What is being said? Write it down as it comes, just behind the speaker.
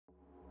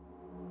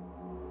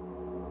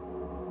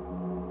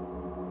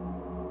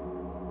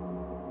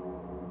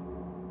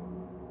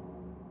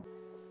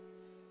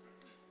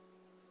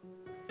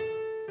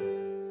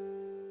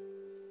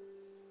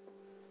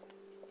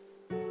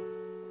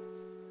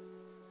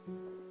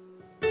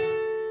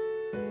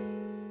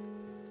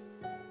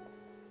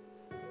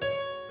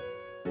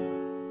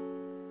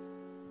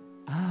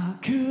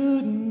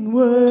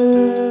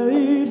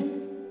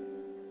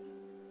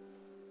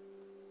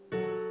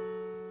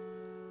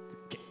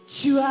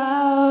get you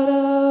out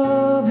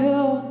of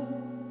here.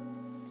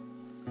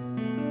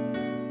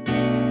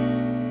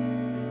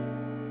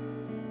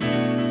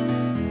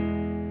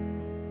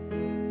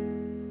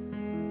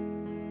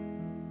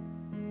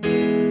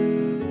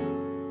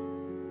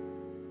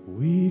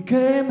 We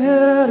came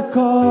here to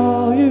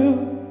call you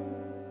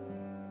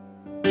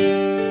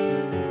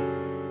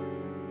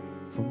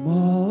from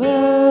all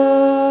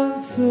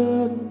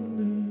uncertainty.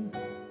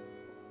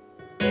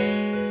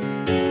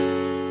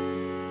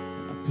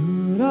 I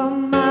put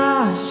on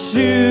my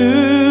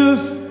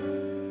shoes,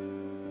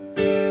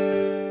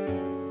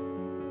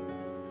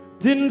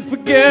 didn't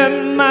forget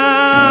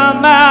my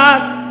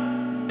mask.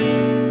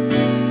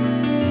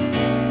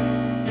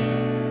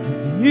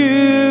 And do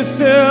you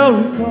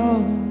still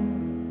recall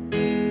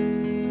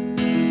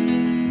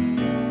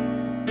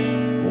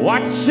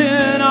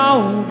watching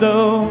all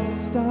those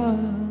stars?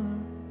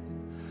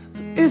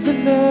 So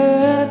isn't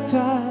it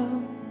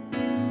time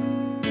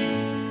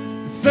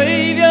to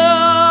save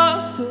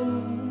your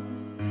soul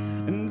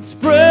and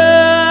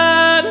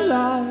spread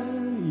light?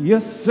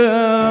 Yes,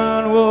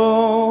 and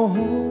whoa,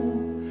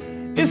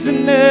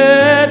 isn't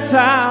it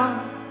time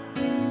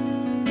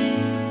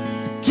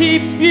to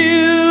keep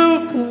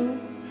you close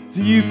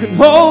so you can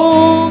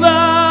hold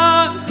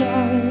on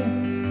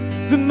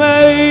tight to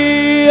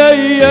make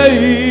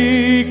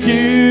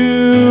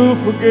you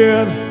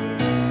forget?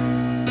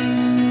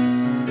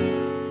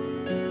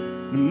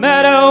 No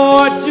matter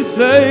what you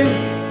say,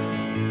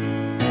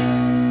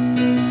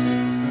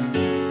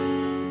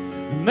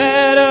 no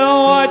matter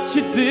what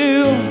you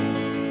do,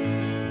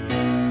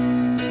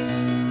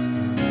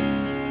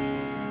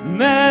 no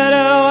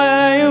matter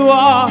where you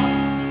are.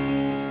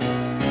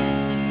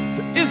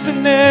 So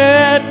isn't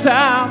it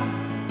time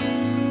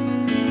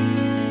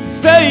to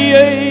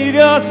save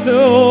your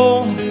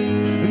soul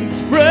and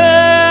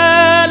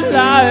spread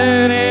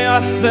light in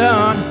your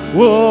sun?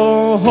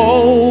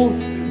 Whoa,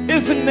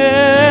 isn't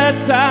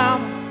it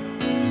time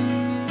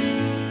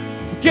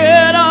to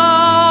forget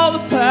all the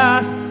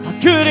past? How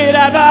could it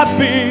ever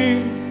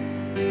be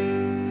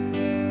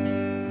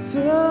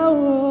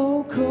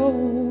so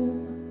cold?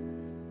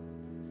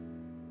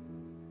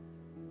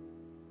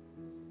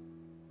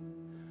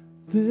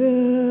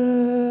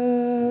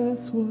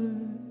 This way.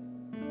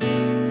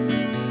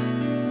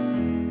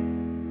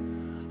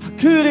 How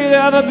could it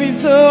ever be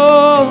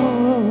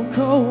so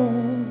cold?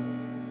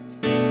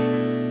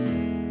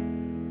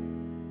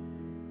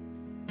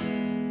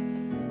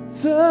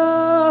 So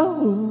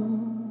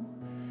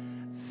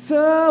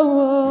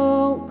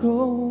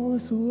cold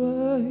this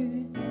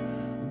way,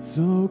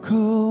 so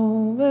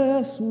cold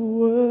this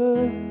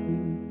way,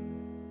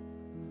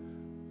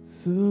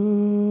 so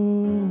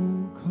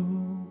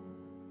cold.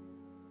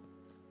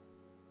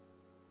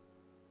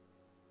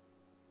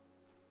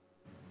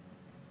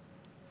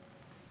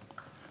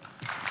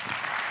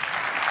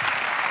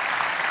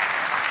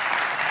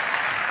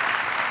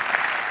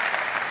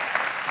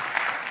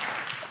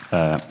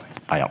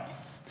 Yeah.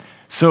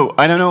 So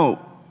I don't know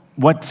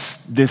what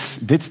this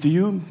did to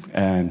you.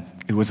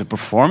 It was a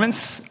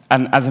performance,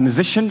 and as a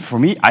musician, for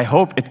me, I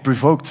hope it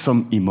provoked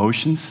some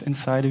emotions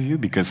inside of you,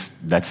 because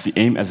that's the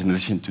aim as a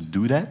musician, to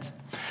do that.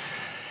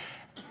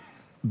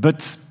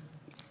 But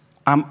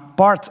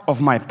part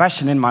of my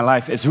passion in my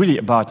life is really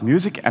about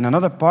music, and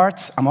another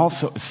part, I'm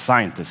also a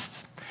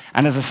scientist.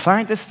 And as a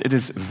scientist, it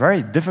is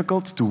very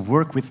difficult to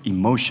work with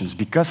emotions,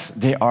 because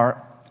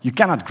you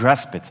cannot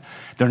grasp it.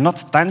 They're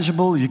not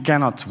tangible, you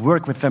cannot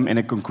work with them in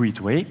a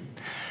concrete way.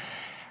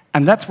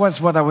 And that was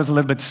what I was a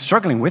little bit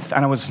struggling with,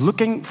 and I was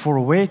looking for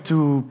a way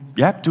to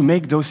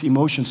make those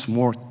emotions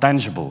more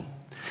tangible.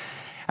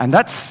 And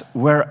that's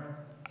where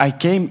I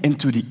came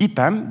into the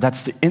IPAM,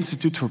 that's the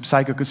Institute for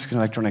Psychoacoustic and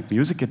Electronic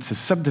Music. It's a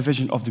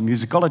subdivision of the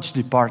musicology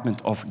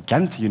department of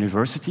Ghent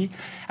University,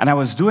 and I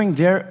was doing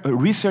there a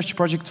research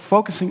project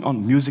focusing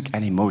on music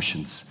and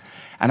emotions.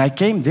 And I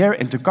came there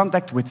into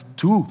contact with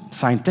two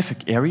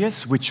scientific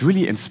areas which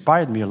really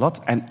inspired me a lot,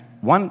 and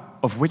one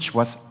of which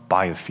was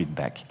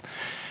biofeedback.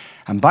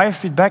 And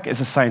biofeedback is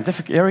a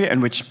scientific area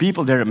in which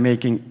people, they're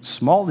making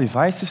small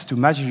devices to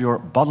measure your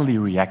bodily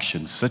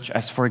reactions, such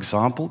as, for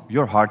example,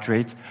 your heart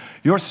rate,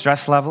 your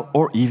stress level,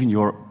 or even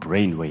your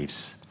brain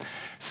waves.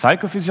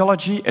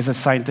 Psychophysiology is a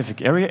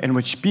scientific area in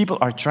which people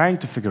are trying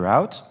to figure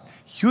out,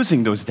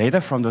 using those data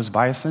from those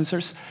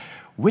biosensors,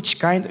 which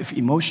kind of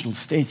emotional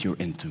state you're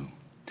into.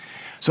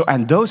 So,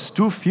 and those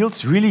two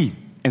fields really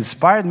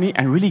inspired me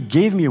and really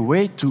gave me a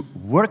way to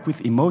work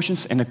with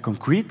emotions in a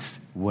concrete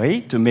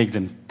way, to make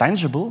them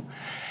tangible,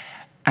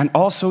 and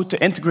also to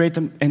integrate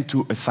them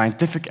into a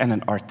scientific and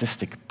an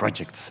artistic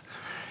project.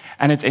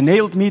 And it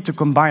enabled me to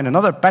combine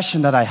another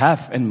passion that I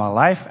have in my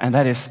life, and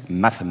that is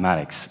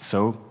mathematics.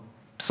 So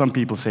some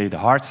people say the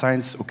hard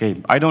science.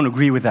 Okay, I don't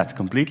agree with that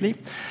completely.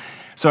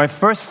 So I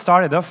first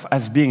started off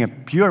as being a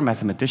pure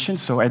mathematician,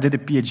 so I did a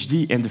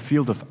PhD in the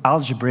field of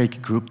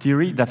algebraic group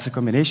theory. That's a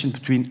combination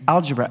between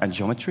algebra and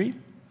geometry.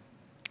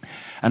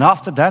 And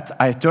after that,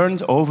 I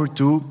turned over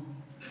to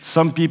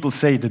some people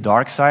say the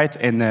dark side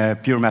in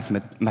pure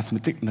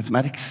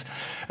mathematics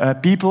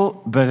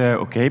people, but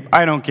okay,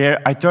 I don't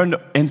care. I turned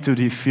into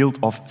the field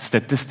of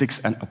statistics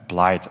and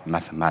applied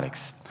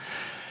mathematics.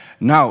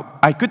 Now,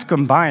 I could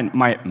combine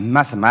my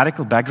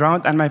mathematical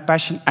background and my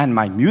passion and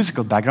my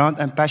musical background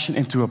and passion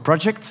into a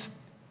project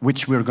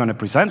which we're going to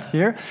present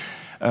here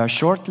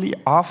shortly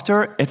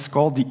after. It's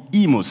called the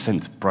Emo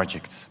Synth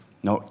project.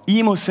 Now,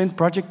 Emo Synth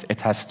project,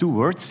 it has two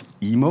words,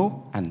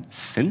 emo and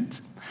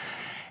synth.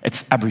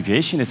 Its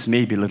abbreviation is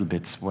maybe a little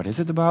bit, what is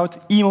it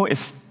about? Emo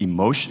is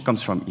emotion,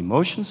 comes from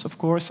emotions, of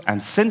course, and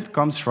synth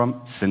comes from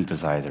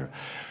synthesizer.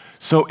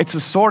 So it's a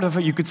sort of,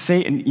 you could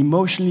say, an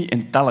emotionally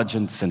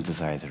intelligent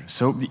synthesizer.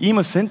 So the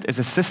Emosynth is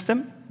a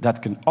system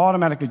that can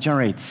automatically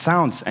generate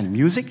sounds and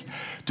music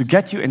to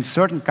get you in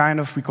certain kind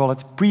of, we call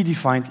it,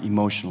 predefined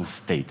emotional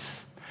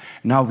states.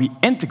 Now we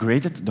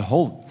integrated the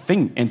whole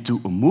thing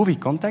into a movie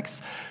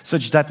context,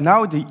 such that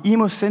now the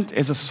Emosynth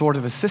is a sort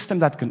of a system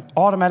that can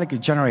automatically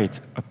generate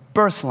a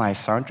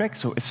personalized soundtrack,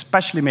 so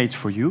especially made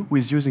for you, who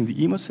is using the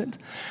Emosynth,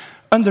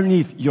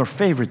 underneath your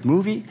favorite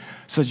movie,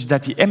 such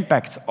that the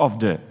impact of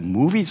the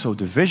movie, so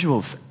the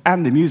visuals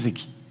and the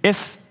music,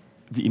 is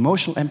the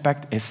emotional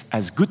impact is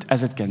as good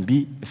as it can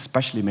be,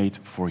 especially made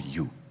for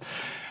you.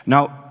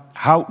 Now,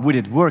 how would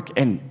it work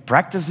in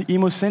practice, the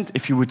Emosynth?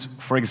 If you would,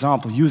 for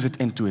example, use it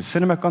into a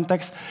cinema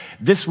context,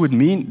 this would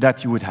mean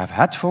that you would have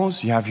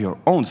headphones, you have your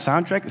own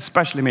soundtrack,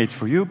 especially made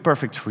for you,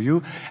 perfect for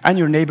you, and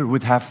your neighbor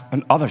would have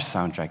another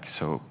soundtrack.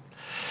 So,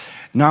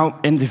 now,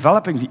 in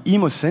developing the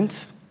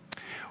Emosynth,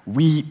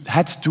 we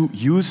had to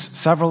use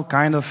several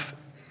kind of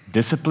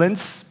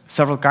disciplines,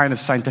 several kind of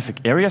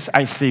scientific areas.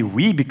 I say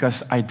we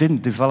because I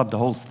didn't develop the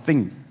whole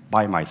thing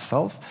by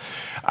myself.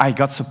 I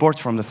got support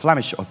from the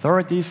Flemish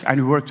authorities, and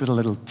we worked with a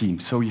little team.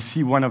 So you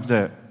see one of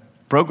the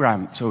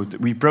program, so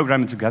we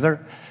programmed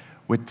together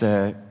with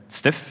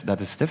Stef,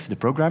 that is Stef, the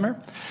programmer.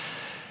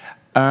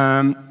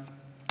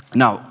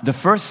 Now, the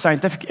first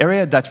scientific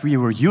area that we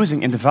were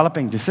using in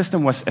developing the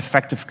system was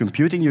affective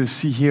computing. You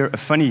see here a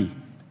funny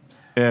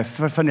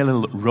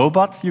little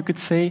robot, you could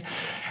say.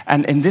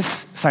 And in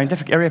this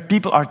scientific area,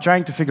 people are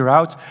trying to figure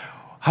out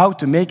how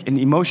to make an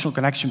emotional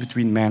connection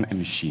between man and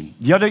machine.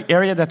 The other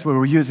area that we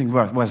were using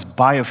was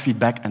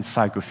biofeedback and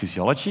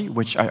psychophysiology,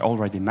 which I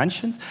already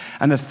mentioned.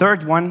 And the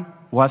third one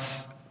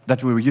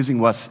that we were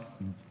using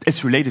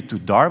it's related to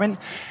Darwin.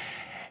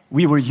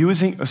 We were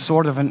using a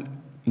sort of a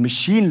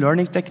machine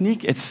learning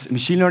technique.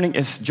 Machine learning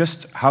is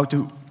just how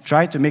to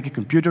try to make a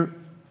computer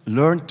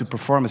learn to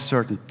perform a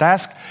certain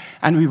task,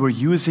 and we were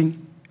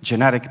using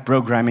genetic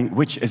programming,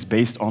 which is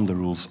based on the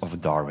rules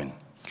of Darwin.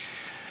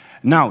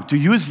 Now, to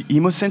use the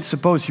Emosynth,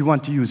 suppose you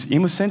want to use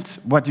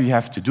Emosynth, what do you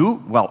have to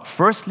do? Well,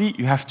 firstly,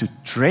 you have to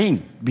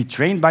be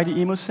trained by the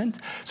Emosynth.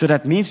 So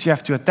that means you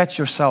have to attach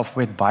yourself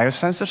with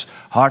biosensors,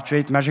 heart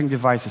rate measuring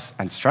devices,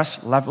 and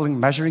stress leveling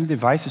measuring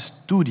devices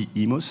to the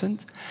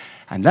Emosynth.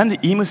 And then the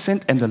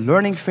Emosynth, in the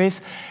learning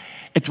phase,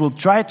 it will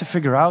try to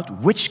figure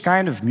out which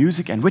kind of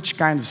music and which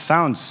kind of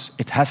sounds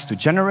it has to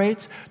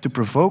generate to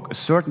provoke a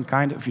certain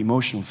kind of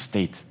emotional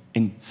state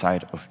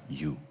inside of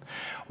you.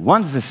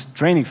 Once this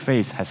training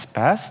phase has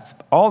passed,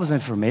 all this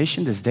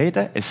information, this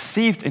data, is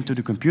saved into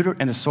the computer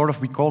in a sort of,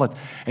 we call it,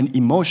 an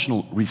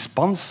emotional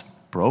response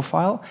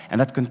profile, and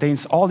that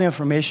contains all the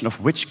information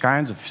of which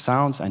kinds of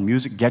sounds and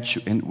music get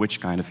you in which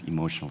kind of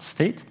emotional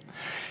state.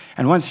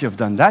 And once you've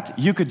done that,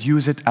 you could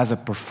use it as a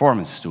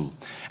performance tool.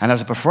 And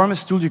as a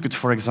performance tool, you could,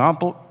 for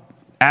example,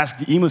 ask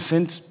the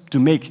Emosynth to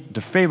make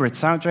the favorite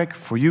soundtrack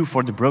for you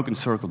for the Broken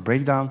Circle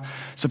breakdown.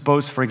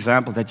 Suppose, for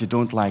example, that you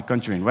don't like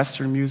country and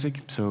western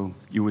music, so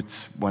you would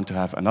want to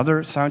have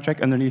another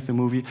soundtrack underneath the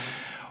movie.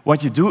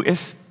 What you do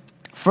is,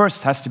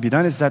 first has to be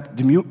done is that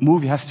the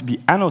movie has to be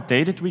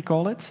annotated, we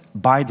call it,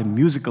 by the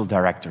musical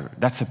director.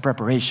 That's a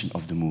preparation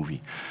of the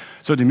movie.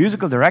 So the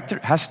musical director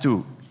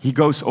he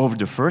goes over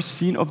the first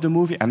scene of the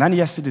movie, and then he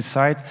has to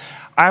decide,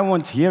 I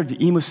want here the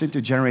Emosynth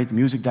to generate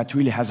music that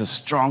really has a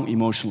strong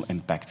emotional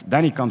impact.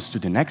 Then he comes to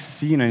the next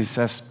scene and he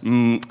says,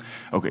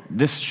 okay,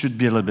 this should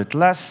be a little bit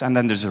less, and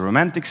then there's a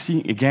romantic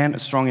scene, again, a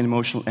strong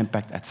emotional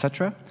impact,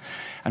 etc.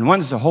 And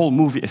once the whole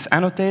movie is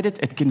annotated,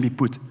 it can be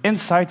put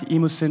inside the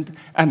Emosynth,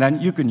 and then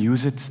you can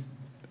use it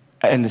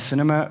in the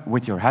cinema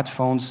with your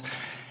headphones.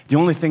 The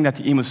only thing that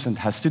the Emosynth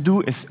has to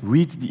do is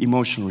read the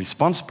emotional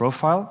response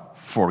profile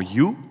for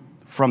you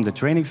from the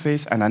training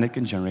phase, and then it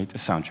can generate a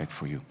soundtrack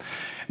for you.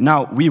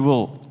 Now, we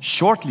will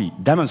shortly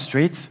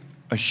demonstrate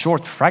a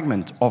short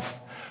fragment of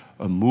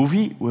a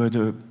movie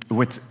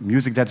with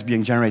music that's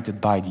being generated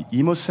by the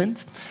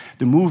Emosynth.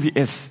 The movie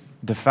is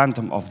The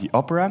Phantom of the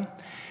Opera,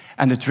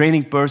 and the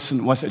training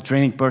person was a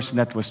training person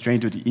that was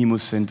trained with the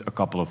Emosynth a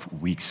couple of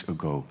weeks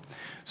ago.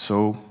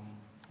 So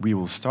we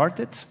will start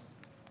it.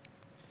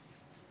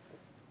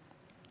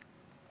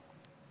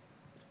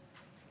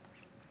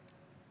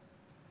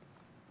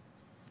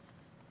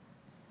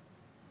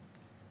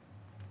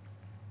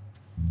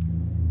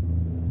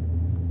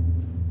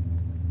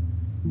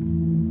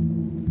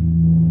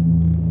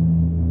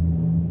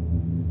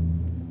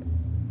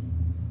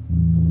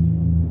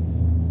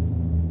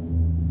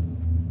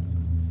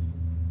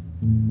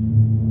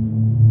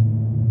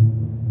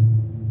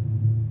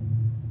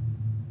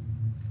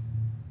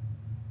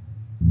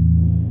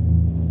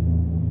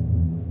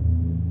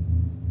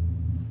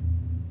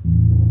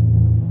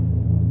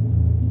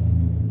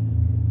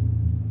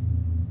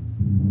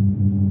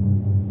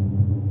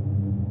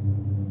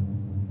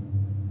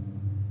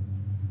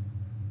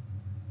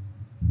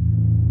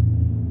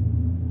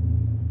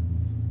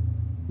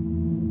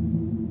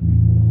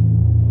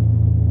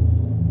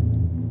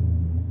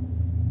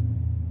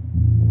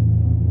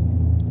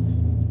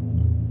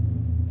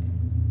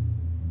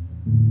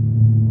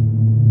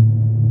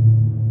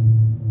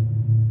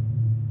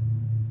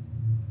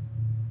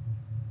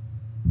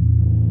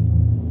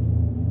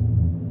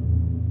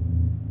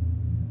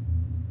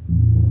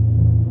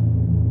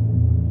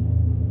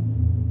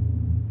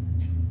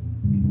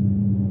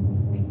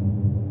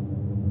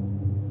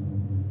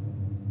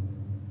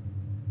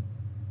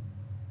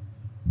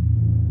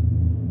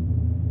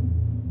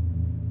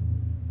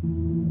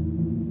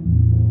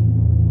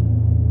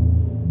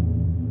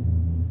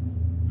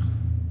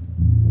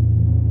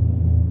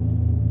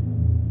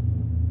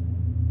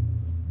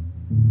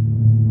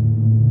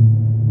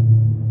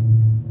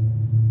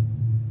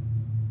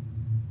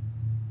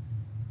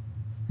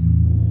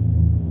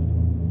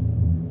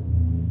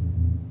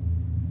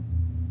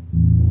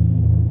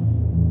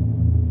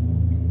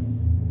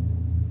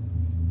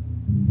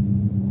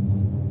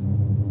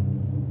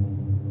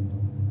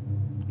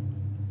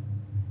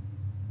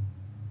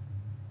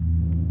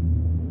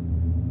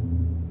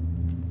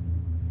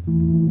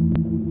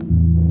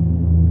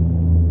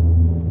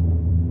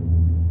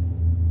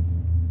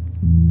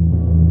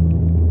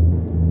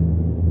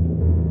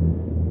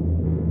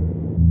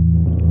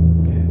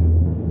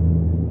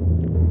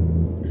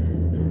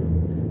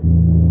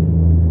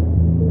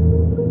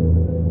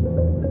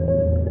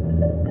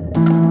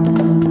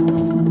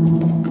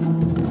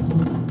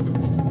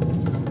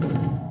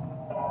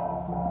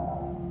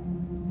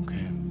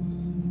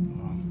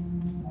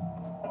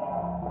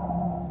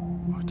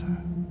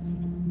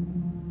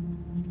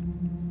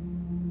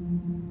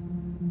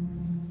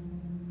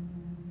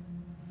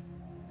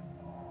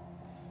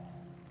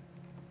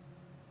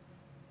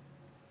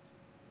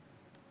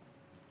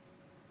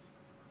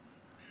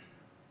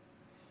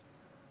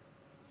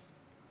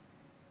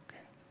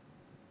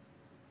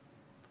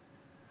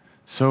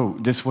 So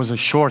this was a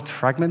short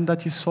fragment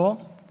that you saw.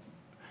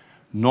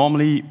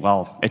 Normally,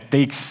 well, it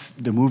takes,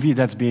 the movie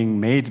that's being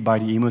made by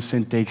the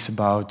Emosynth takes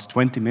about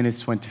 20 minutes,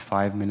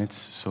 25 minutes,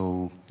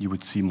 so you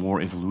would see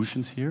more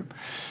evolutions here.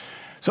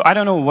 So I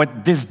don't know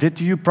what this did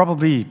to you.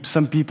 Probably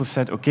some people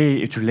said, okay,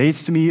 it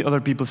relates to me.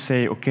 Other people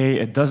say, okay,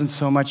 it doesn't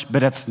so much,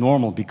 but that's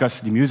normal because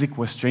the music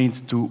was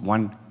trained to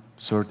one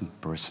certain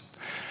person.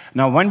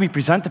 Now, when we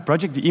present the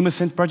project, the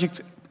Emosynth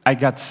project, I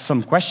got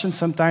some questions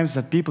sometimes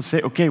that people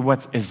say, okay,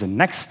 what is the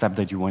next step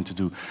that you want to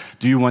do?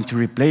 Do you want to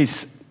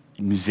replace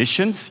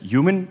musicians,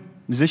 human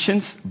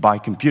musicians, by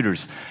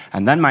computers?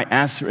 And then my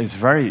answer is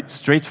very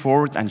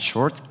straightforward and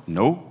short,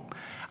 no.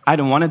 I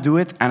don't want to do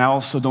it, and I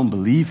also don't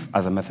believe,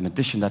 as a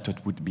mathematician, that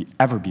it would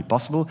ever be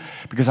possible,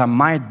 because I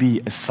might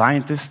be a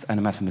scientist and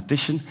a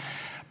mathematician,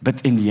 but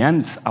in the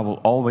end, I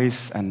will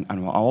always, and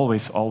will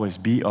always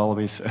be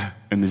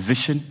a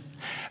musician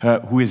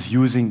who is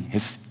using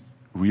his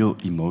real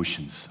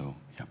emotions. So,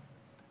 yeah,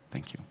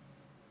 thank you.